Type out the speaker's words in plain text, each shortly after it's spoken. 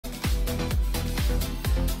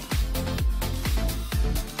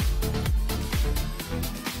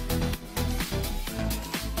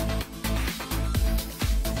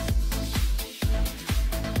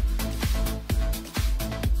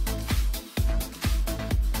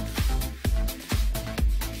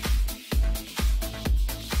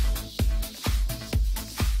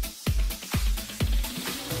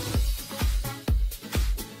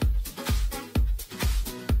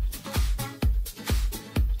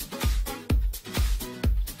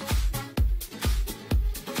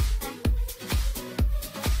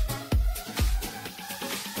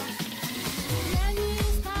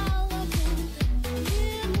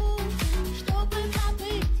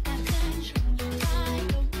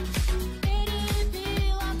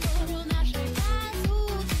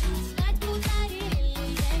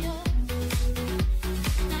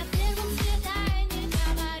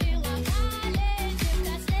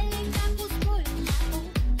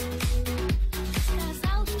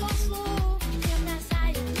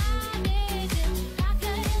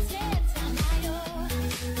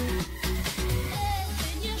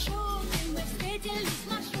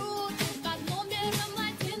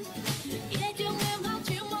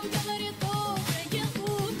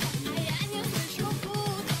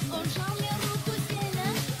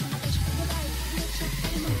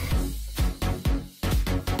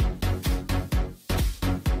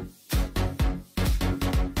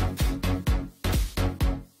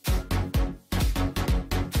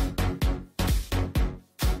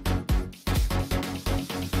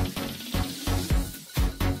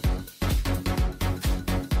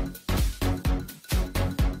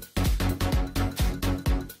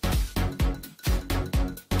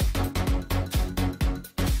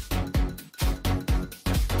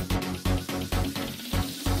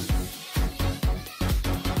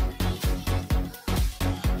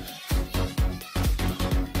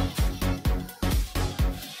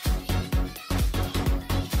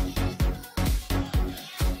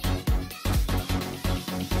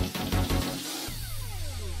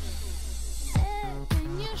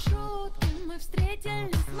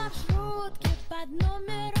маршрутке под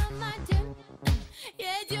номером 1.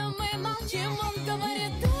 Едем и молчим, он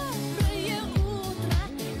говорит: доброе утро.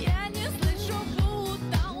 Я не слышу,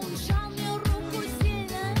 будто он сжал мне руку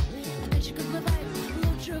сильно. А дальше, как бывает в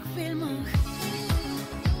лучших фильмах,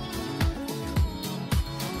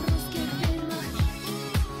 русских фильмах,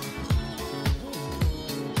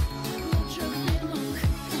 лучших фильмах,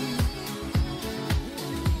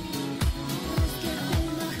 русских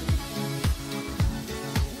фильмах.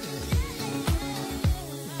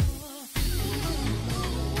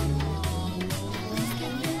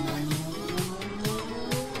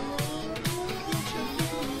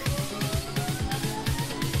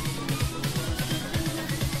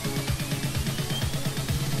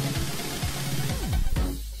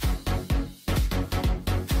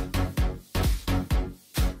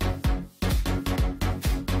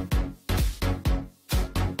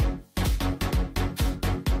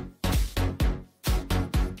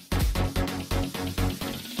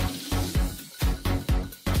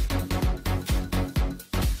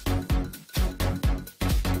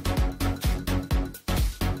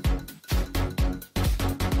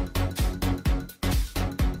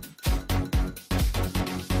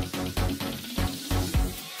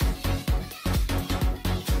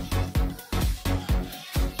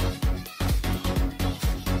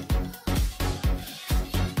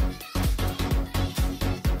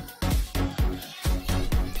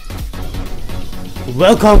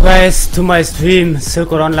 Welcome guys to my stream,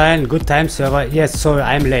 Silkroad Online, GoodTimes server. Yes, sorry,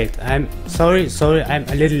 I'm late. I'm sorry, I'm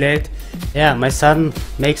a little late. Yeah, my son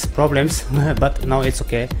makes problems, but now it's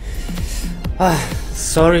okay.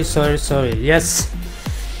 Sorry. Yes,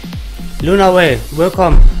 Luna Way,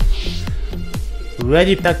 welcome.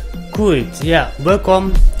 Ready Pakuit, yeah,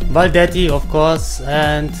 welcome. Valdetti, of course,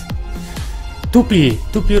 and Tupi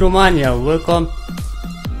Romania, welcome.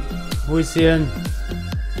 Who is here?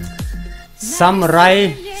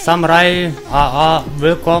 Samurai,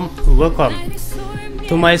 welcome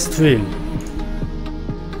to my stream.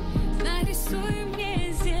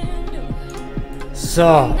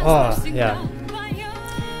 So, yeah.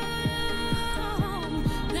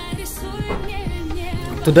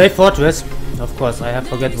 Today Fortress, of course, I have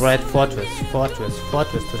forget right Fortress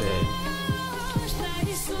today.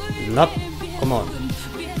 Nope, come on.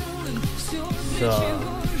 So.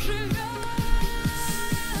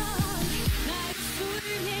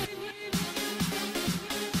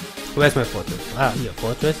 Where's my fortress? Ah, here,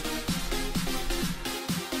 fortress.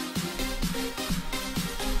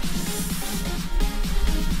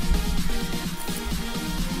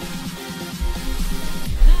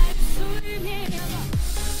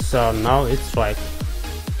 So now it's right.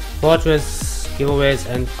 Fortress, giveaways,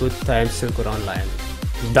 and GoodTimes Silkroad Online.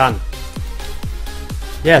 Done.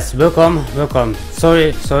 Yes, welcome.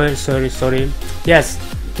 Sorry. Yes.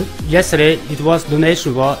 Yesterday it was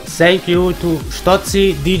donation war. Thank you to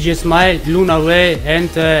Stotzi, DJ Smile, Luna Ray, and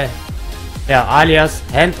alias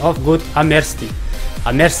Hand of Good Amerstil.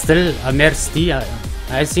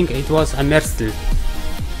 I think it was Amerstil.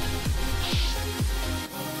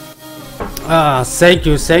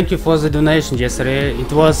 Thank you for the donation yesterday.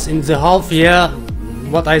 It was in the half year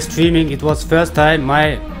what I streaming. It was first time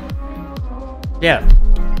my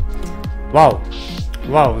wow,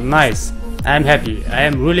 nice. I'm happy. I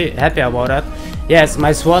am really happy about that. Yes,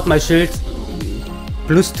 my sword, my shield,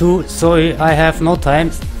 +2. Sorry, I have no time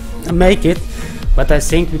to make it, but I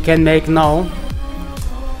think we can make now.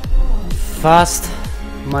 Fast,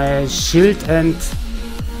 my shield and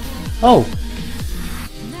oh,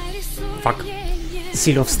 fuck,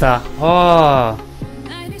 Seal of Star. Oh,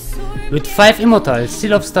 with 5 immortals,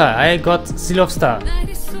 Seal of Star. I got Seal of Star.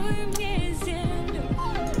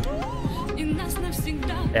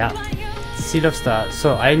 Yeah. Seal of Star.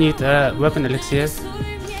 So I need weapon elixirs.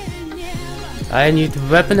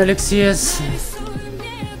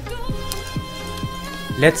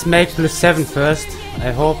 Let's make +7 first.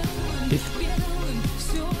 I hope it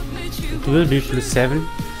will be +7.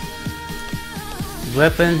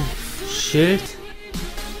 Weapon, shield.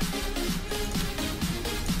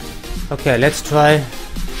 Okay, let's try.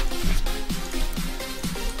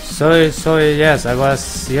 Sorry, yes, I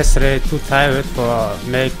was yesterday too tired for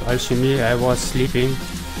make alchemy. I was sleeping.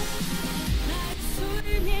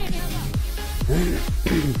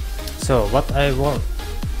 So what I want?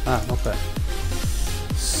 Okay.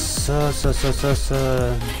 So.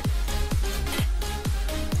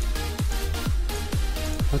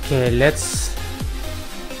 Okay, let's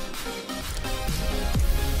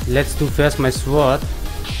do first my sword.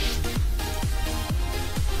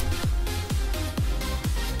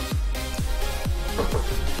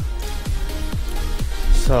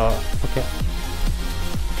 So, okay.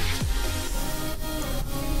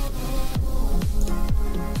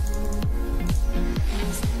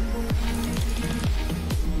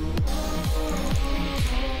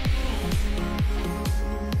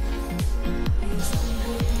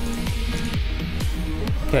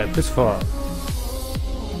 Okay, +4.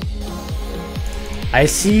 I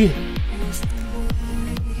see.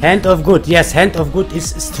 Hand of Good. Yes, Hand of Good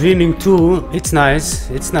is streaming too. It's nice.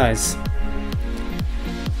 It's nice.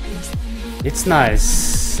 It's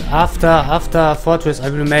nice. After Fortress, I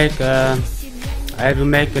will make a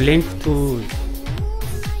link to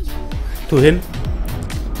him,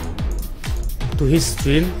 to his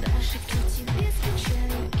stream.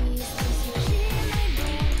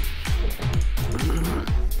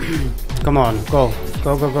 Come on, go,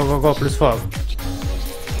 +4.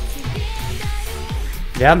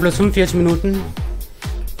 Wir haben plus 45 Minuten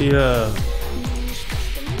für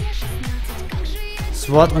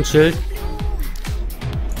Sword und Schild.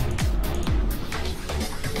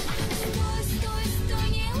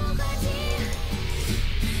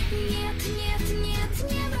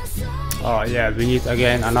 Oh yeah, we need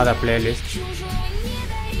again another playlist.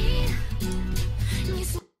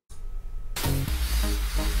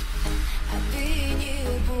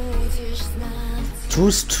 Two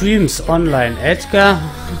streams online, Edgar,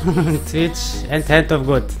 Twitch and Hand of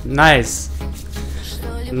Good. Nice.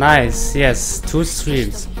 Nice, yes, 2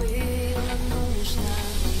 streams.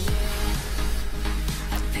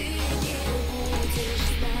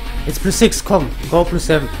 It's +6, come, go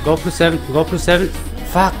 +7, go +7, go +7.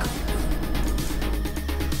 Fuck.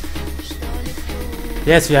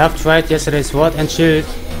 Yes, we have tried yesterday Sword and Shield.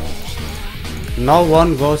 No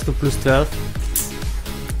one goes to +12.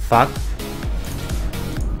 Fuck.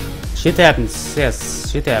 Shit happens, yes,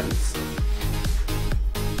 shit happens.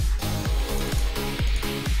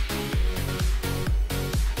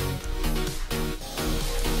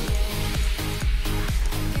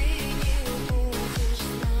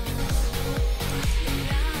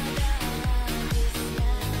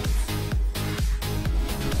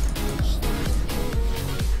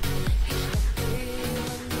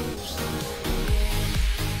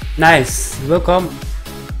 Nice, welcome.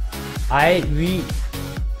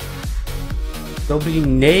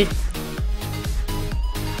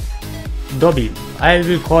 Dobby. I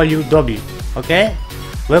will call you Dobby. Okay?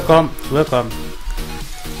 Welcome.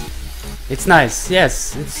 It's nice.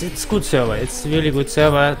 Yes, it's good server. It's really good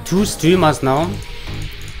server. 2 streamers now.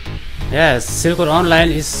 Yes, Silkroad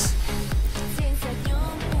Online is.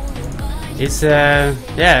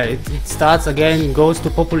 Yeah. It starts again. Goes to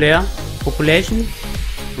population.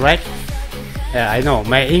 Right? Yeah, I know.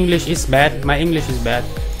 My English is bad.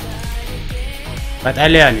 But I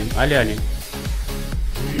learn it.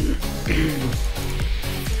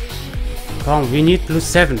 Come, we need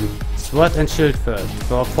 +7. Sword and Shield first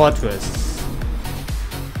for Fortress.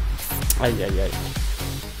 Ay.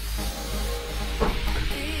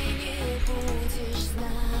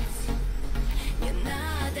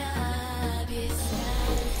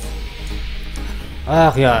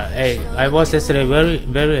 Ah, yeah. Hey, I was yesterday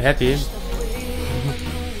very happy.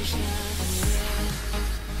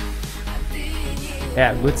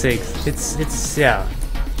 Yeah, good 6. It's yeah.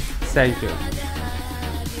 Thank you.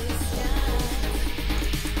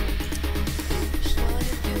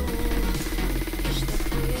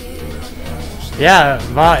 Ja,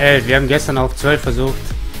 war 11. Wir haben gestern auf 12 versucht.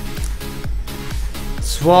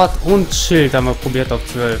 Sword und Schild haben wir probiert auf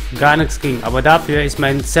 12. Gar nichts ging. Aber dafür ist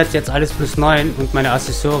mein Set jetzt alles +9 und meine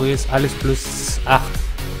Accessories alles +8.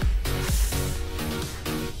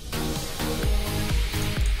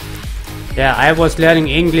 Yeah, I was learning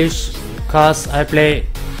English cause I played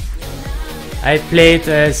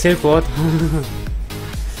Silkroad.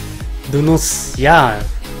 Du Nuss, ja,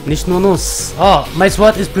 nicht nur Nuss. Oh, my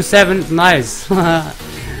sword is +7, nice.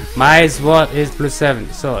 My sword is +7,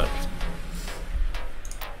 so.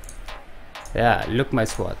 Yeah, look my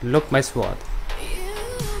sword.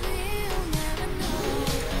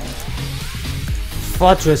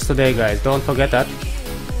 Fortress today, guys, don't forget that.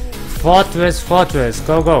 Fortress,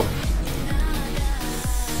 go.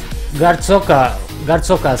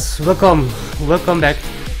 Garzokas, welcome back.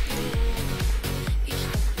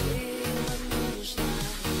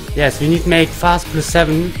 Yes, we need to make fast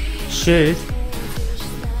 +7 shield.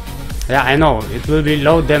 Yeah, I know, it will be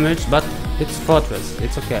low damage, but it's Fortress,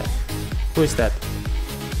 it's okay. Who is that?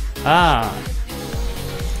 Ah,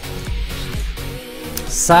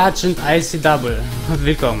 Sergeant IC Double,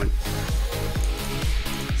 willkommen.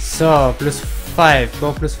 So, +5,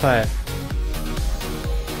 go +5.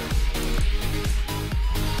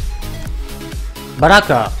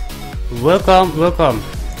 Baraka, welcome.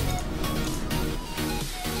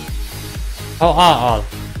 How are all?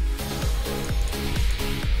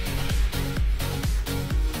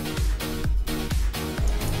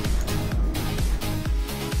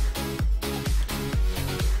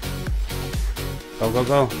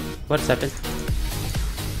 Go. What's happened?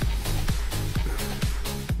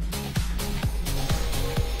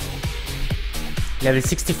 Level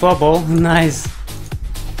 64 bow. Nice.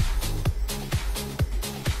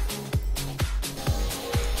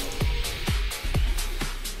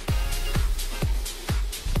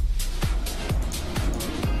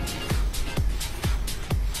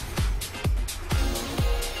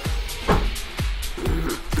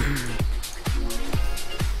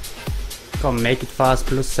 Come, make it fast.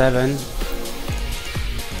 +7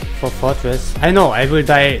 for fortress. I know I will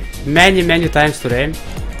die many times today.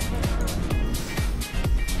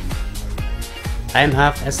 I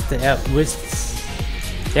have STR wrists.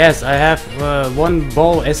 Yes, I have one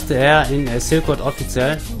bow STR in a Silkroad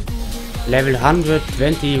officer, level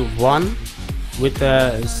 121 with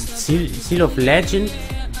the seal of legend,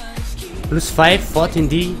 +5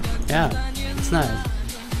 14D. Yeah, it's nice.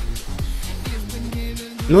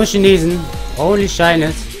 Nur Chinesen, only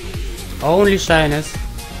Shyness, only Shyness.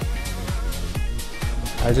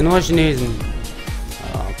 Also nur Chinesen.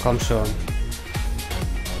 Oh, komm schon.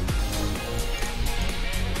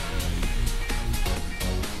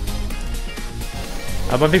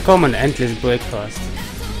 Aber willkommen, endlich Breakfast.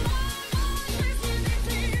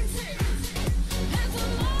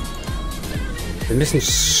 Wir müssen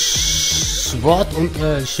Schwert und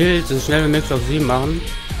Schild so schnell wie möglich auf 7 machen.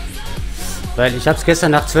 Weil ich habe es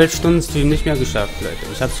gestern nach 12 Stunden Stream nicht mehr geschafft, Leute.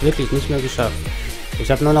 Ich habe es wirklich nicht mehr geschafft.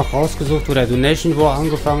 Ich habe nur noch rausgesucht, wo der Donation War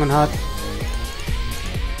angefangen hat.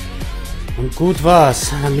 Und gut war's.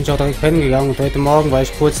 Dann bin ich auch direkt pennen gegangen und heute Morgen war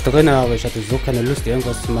ich kurz drin, aber ich hatte so keine Lust,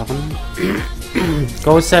 irgendwas zu machen.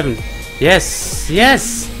 Go 7. Yes,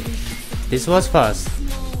 yes. This was fast.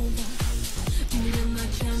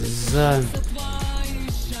 So.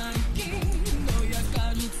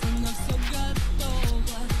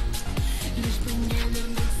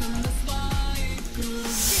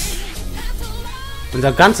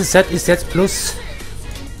 Unser ganzes Set ist jetzt plus.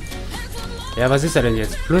 Ja, was ist er denn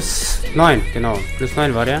jetzt? +9, genau.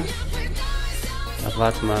 +9 war der. Ach,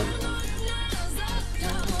 warte mal.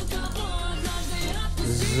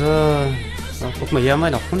 So. So, guck mal, hier haben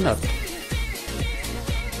wir noch 100.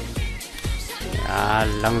 Ja,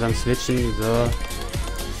 langsam switchen. So.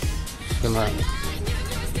 Gehen wir.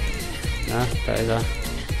 Na, da ist er.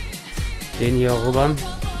 Den hier rüber.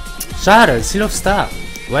 Schade, Seal of Star.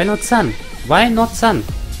 Why not Sun? Why not Sun?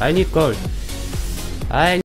 I need gold.